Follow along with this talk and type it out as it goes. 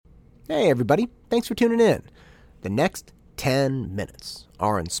Hey everybody, thanks for tuning in. The next 10 minutes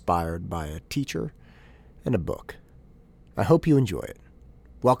are inspired by a teacher and a book. I hope you enjoy it.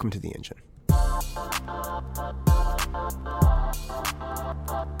 Welcome to The Engine.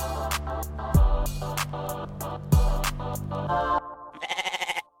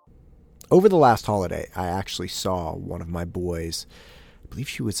 Over the last holiday, I actually saw one of my boys, I believe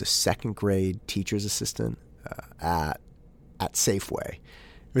she was a second grade teacher's assistant at Safeway.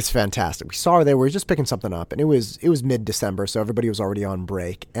 It was fantastic. We saw her there. We were just picking something up, and it was mid-December, so everybody was already on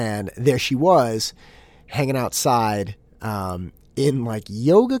break. And there she was, hanging outside in like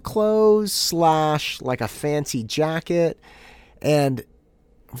yoga clothes / like a fancy jacket. And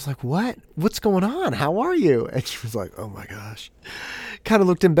I was like, what's going on? How are you? And she was like, oh my gosh. Kind of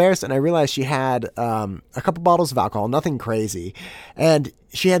looked embarrassed, and I realized she had a couple bottles of alcohol, nothing crazy. And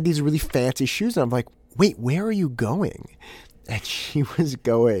she had these really fancy shoes, and I'm like, wait, where are you going? And she was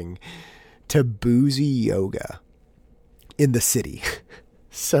going to boozy yoga in the city.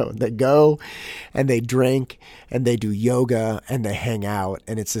 So they go and they drink and they do yoga and they hang out,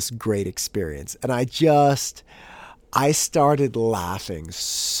 and it's this great experience. And I started laughing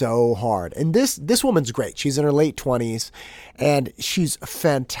so hard. And this woman's great. She's in her late 20s, and she's a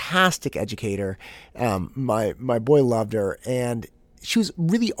fantastic educator. My boy loved her, and she was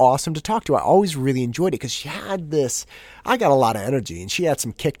really awesome to talk to. I always really enjoyed it because she had this, I got a lot of energy, and she had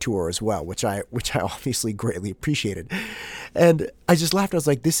some kick to her as well, which I obviously greatly appreciated. And I just laughed. I was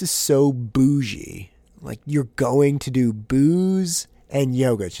like, this is so bougie. Like, you're going to do booze and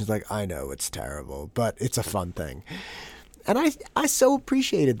yoga. She's like, I know it's terrible, but it's a fun thing. And I so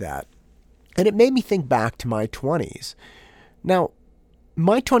appreciated that. And it made me think back to my 20s. Now,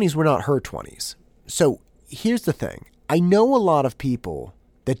 my 20s were not her 20s. So here's the thing. I know a lot of people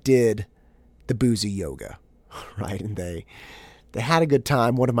that did the boozy yoga, right? And they had a good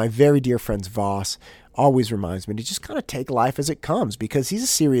time. One of my very dear friends, Voss, always reminds me to just kind of take life as it comes, because he's a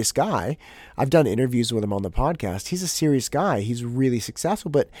serious guy. I've done interviews with him on the podcast. He's a serious guy. He's really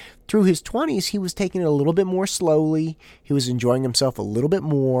successful, but through his 20s, he was taking it a little bit more slowly. He was enjoying himself a little bit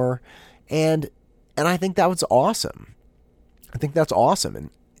more. And I think that was awesome. I think that's awesome.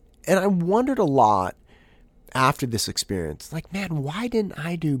 And I wondered a lot after this experience, like, man, why didn't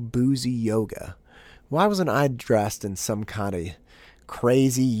I do boozy yoga? Why wasn't I dressed in some kind of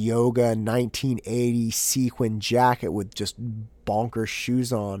crazy yoga 1980 sequin jacket with just bonkers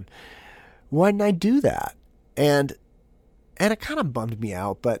shoes on? Why didn't I do that? And it kind of bummed me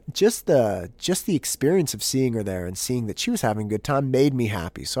out, but just the experience of seeing her there and seeing that she was having a good time made me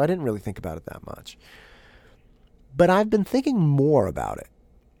happy. So I didn't really think about it that much. But I've been thinking more about it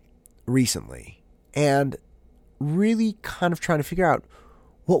recently, and really kind of trying to figure out,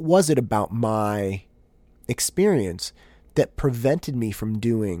 what was it about my experience that prevented me from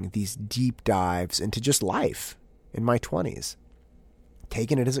doing these deep dives into just life in my 20s,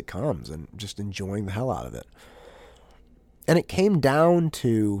 taking it as it comes and just enjoying the hell out of it. And it came down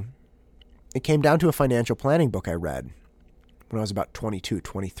to a financial planning book I read when I was about 22,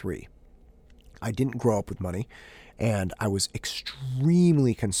 23. I didn't grow up with money, and I was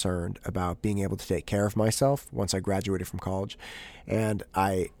extremely concerned about being able to take care of myself once I graduated from college. And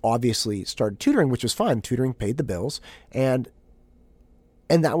I obviously started tutoring, which was fine. Tutoring paid the bills, and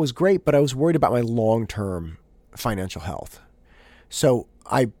that was great, but I was worried about my long-term financial health. So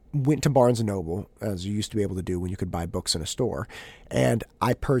I went to Barnes & Noble, as you used to be able to do when you could buy books in a store, and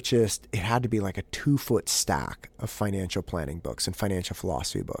I purchased, it had to be like a 2-foot stack of financial planning books and financial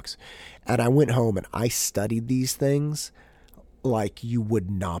philosophy books. And I went home and I studied these things like you would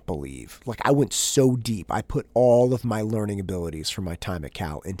not believe. Like, I went so deep. I put all of my learning abilities from my time at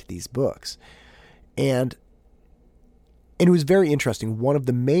Cal into these books. And it was very interesting. One of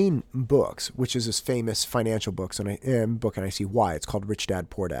the main books, which is this famous financial book, and I see why, it's called Rich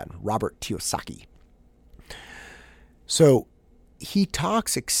Dad, Poor Dad, Robert Kiyosaki. So he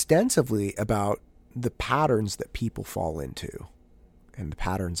talks extensively about the patterns that people fall into and the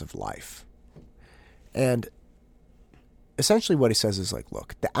patterns of life. And essentially what he says is like,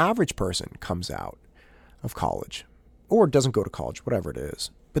 look, the average person comes out of college or doesn't go to college, whatever it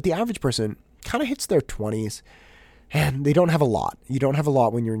is. But the average person kind of hits their 20s, and they don't have a lot. You don't have a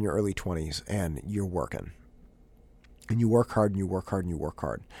lot when you're in your early 20s and you're working. And you work hard and you work hard and you work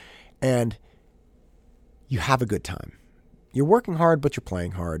hard. And you have a good time. You're working hard, but you're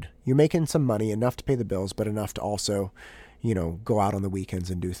playing hard. You're making some money, enough to pay the bills, but enough to also, go out on the weekends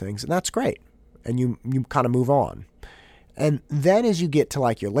and do things. And that's great. And you kind of move on. And then as you get to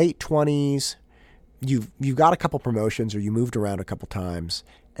like your late 20s, you've got a couple promotions, or you moved around a couple times,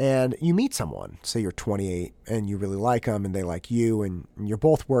 and you meet someone, say you're 28 and you really like them and they like you, and you're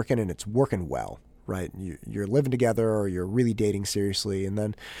both working and it's working well, right? You're living together or you're really dating seriously. And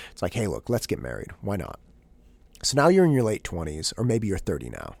then it's like, hey, look, let's get married. Why not? So now you're in your late 20s, or maybe you're 30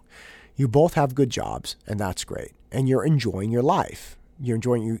 now. You both have good jobs, and that's great. And you're enjoying your life. You're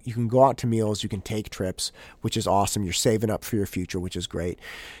enjoying, you can go out to meals, you can take trips, which is awesome. You're saving up for your future, which is great.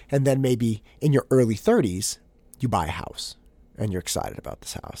 And then maybe in your early 30s, you buy a house and you're excited about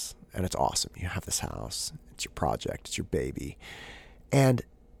this house and it's awesome. You have this house, it's your project, it's your baby. And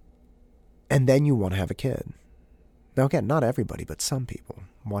then you want to have a kid. Now again, not everybody, but some people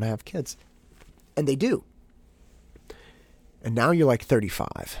want to have kids, and they do. And now you're like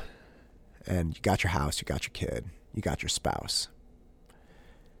 35 and you got your house, you got your kid, you got your spouse.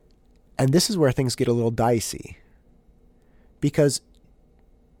 And this is where things get a little dicey, because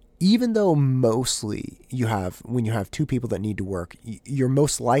even though mostly when you have two people that need to work, you're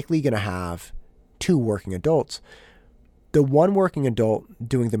most likely going to have two working adults. The one working adult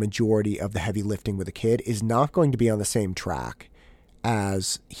doing the majority of the heavy lifting with a kid is not going to be on the same track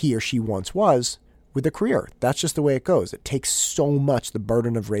as he or she once was with a career. That's just the way it goes. It takes so much. The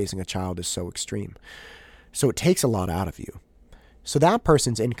burden of raising a child is so extreme. So it takes a lot out of you. So that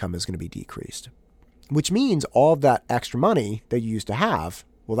person's income is going to be decreased, which means all of that extra money that you used to have,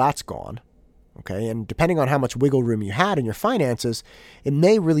 well, that's gone. Okay. And depending on how much wiggle room you had in your finances, it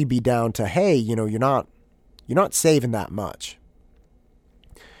may really be down to, hey, you're not saving that much.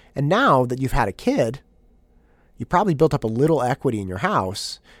 And now that you've had a kid, you probably built up a little equity in your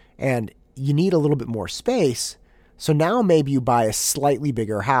house and you need a little bit more space. So now maybe you buy a slightly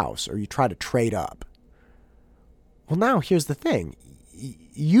bigger house or you try to trade up. Well, now here's the thing.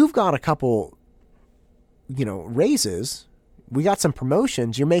 You've got a couple, raises. We got some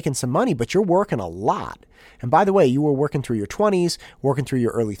promotions. You're making some money, but you're working a lot. And by the way, you were working through your 20s, working through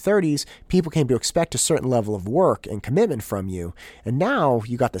your early 30s. People came to expect a certain level of work and commitment from you. And now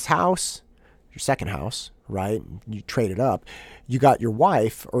you got this house, your second house, right? You traded up. You got your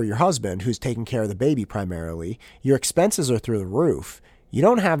wife or your husband who's taking care of the baby primarily. Your expenses are through the roof. You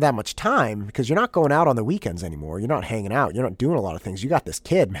don't have that much time because you're not going out on the weekends anymore. You're not hanging out. You're not doing a lot of things. You got this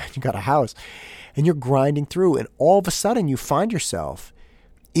kid, man. You got a house and you're grinding through. And all of a sudden you find yourself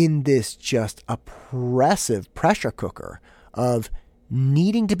in this just oppressive pressure cooker of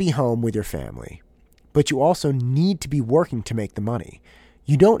needing to be home with your family, but you also need to be working to make the money.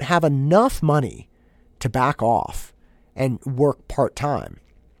 You don't have enough money to back off and work part-time.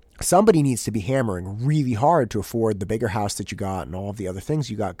 Somebody needs to be hammering really hard to afford the bigger house that you got and all of the other things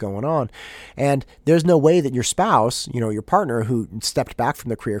you got going on. And there's no way that your spouse, your partner who stepped back from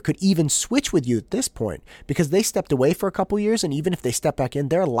the career could even switch with you at this point, because they stepped away for a couple years. And even if they step back in,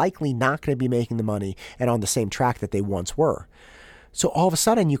 they're likely not going to be making the money and on the same track that they once were. So all of a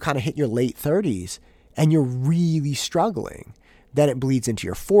sudden you kind of hit your late 30s and you're really struggling. Then it bleeds into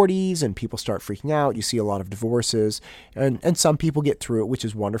your 40s and people start freaking out. You see a lot of divorces and some people get through it, which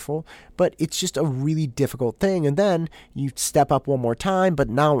is wonderful, but it's just a really difficult thing. And then you step up one more time, but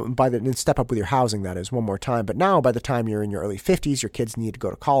now step up with your housing, that is, one more time. But now by the time you're in your early 50s, your kids need to go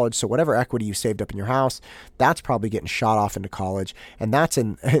to college. So whatever equity you saved up in your house, that's probably getting shot off into college. And that's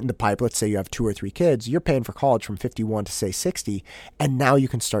in the pipe. Let's say you have 2 or 3 kids. You're paying for college from 51 to say 60. And now you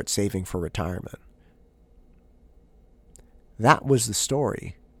can start saving for retirement. That was the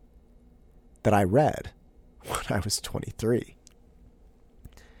story that I read when I was 23.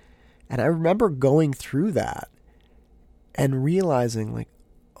 And I remember going through that and realizing, like,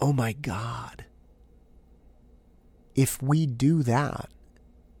 oh my God, if we do that,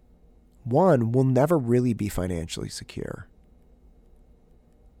 one, we'll never really be financially secure.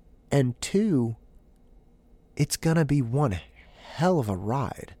 And 2, it's going to be one hell of a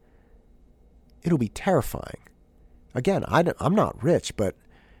ride. It'll be terrifying. Again, I'm not rich, but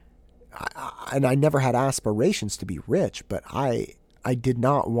I never had aspirations to be rich, but I did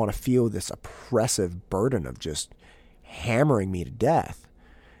not want to feel this oppressive burden of just hammering me to death.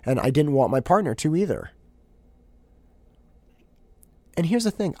 And I didn't want my partner to either. And here's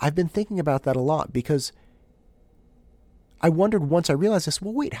the thing. I've been thinking about that a lot because I wondered once I realized this,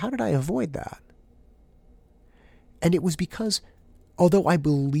 well, wait, how did I avoid that? And it was because although I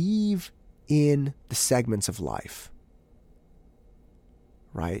believe in the segments of life,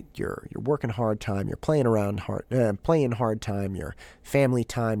 right? Your working hard time, your playing hard time, your family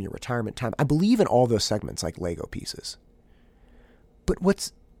time, your retirement time. I believe in all those segments like Lego pieces. But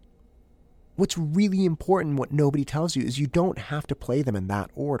what's really important, what nobody tells you, is you don't have to play them in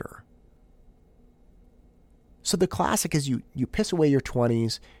that order. So the classic is you piss away your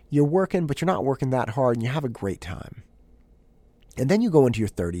 20s, you're working, but you're not working that hard, and you have a great time. And then you go into your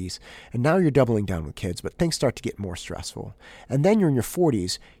 30s, and now you're doubling down with kids, but things start to get more stressful. And then you're in your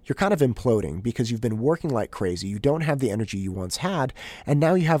 40s, you're kind of imploding because you've been working like crazy. You don't have the energy you once had, and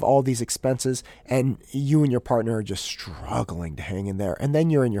now you have all these expenses, and you and your partner are just struggling to hang in there. And then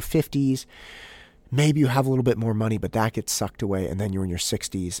you're in your 50s, maybe you have a little bit more money, but that gets sucked away, and then you're in your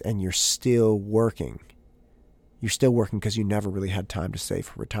 60s, and you're still working. You're still working because you never really had time to save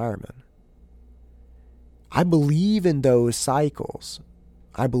for retirement. I believe in those cycles.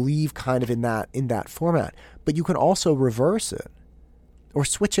 I believe kind of in that format. But you can also reverse it or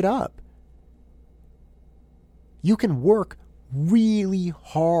switch it up. You can work really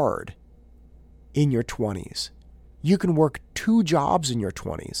hard in your 20s. You can work 2 jobs in your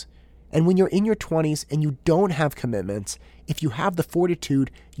 20s. And when you're in your 20s and you don't have commitments, if you have the fortitude,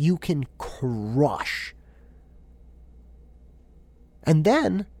 you can crush. And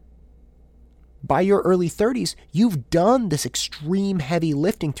then by your early 30s, you've done this extreme heavy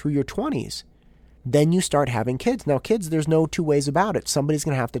lifting through your 20s. Then you start having kids. Now, kids, there's no two ways about it. Somebody's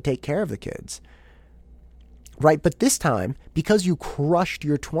going to have to take care of the kids. Right? But this time, because you crushed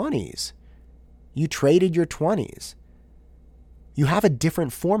your 20s, you traded your 20s, you have a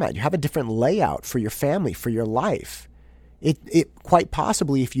different format. You have a different layout for your family, for your life. It quite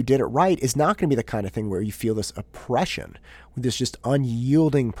possibly, if you did it right, is not going to be the kind of thing where you feel this oppression, where there's just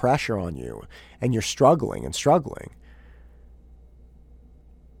unyielding pressure on you, and you're struggling and struggling.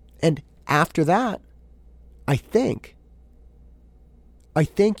 And after that, I think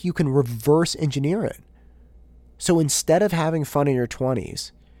you can reverse engineer it. So instead of having fun in your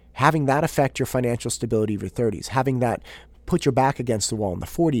 20s, having that affect your financial stability of your 30s, having that put your back against the wall in the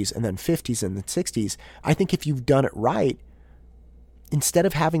 40s and then 50s and the 60s, I think if you've done it right, instead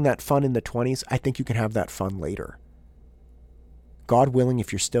of having that fun in the 20s, I think you can have that fun later. God willing,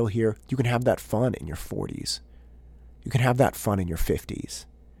 if you're still here, you can have that fun in your 40s. You can have that fun in your 50s.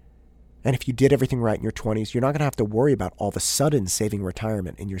 And if you did everything right in your 20s, you're not going to have to worry about all of a sudden saving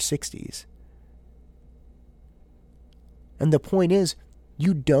retirement in your 60s. And the point is,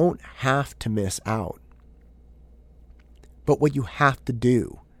 you don't have to miss out. But what you have to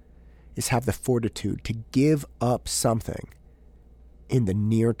do is have the fortitude to give up something in the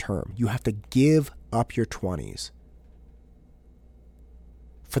near term. You have to give up your 20s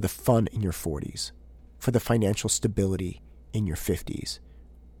for the fun in your 40s, for the financial stability in your 50s,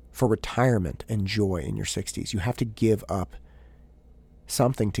 for retirement and joy in your 60s. You have to give up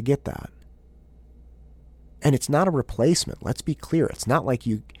something to get that. And it's not a replacement. Let's be clear. It's not like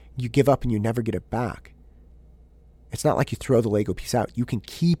you give up and you never get it back. It's not like you throw the Lego piece out. You can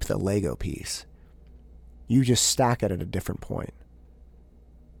keep the Lego piece. You just stack it at a different point.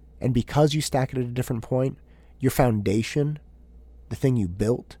 And because you stack it at a different point, your foundation, the thing you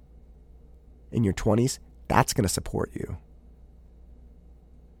built in your 20s, that's going to support you.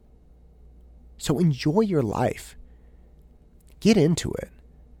 So enjoy your life. Get into it.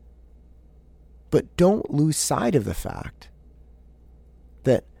 But don't lose sight of the fact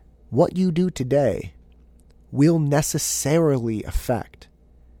that what you do today will necessarily affect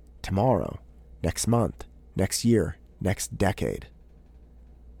tomorrow, next month, next year, next decade.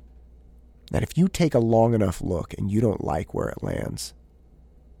 That if you take a long enough look and you don't like where it lands,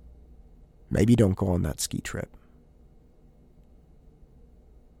 maybe don't go on that ski trip.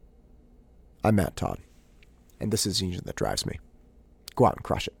 I'm Matt Todd, and this is the engine that drives me. Go out and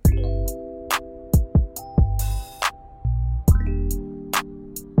crush it.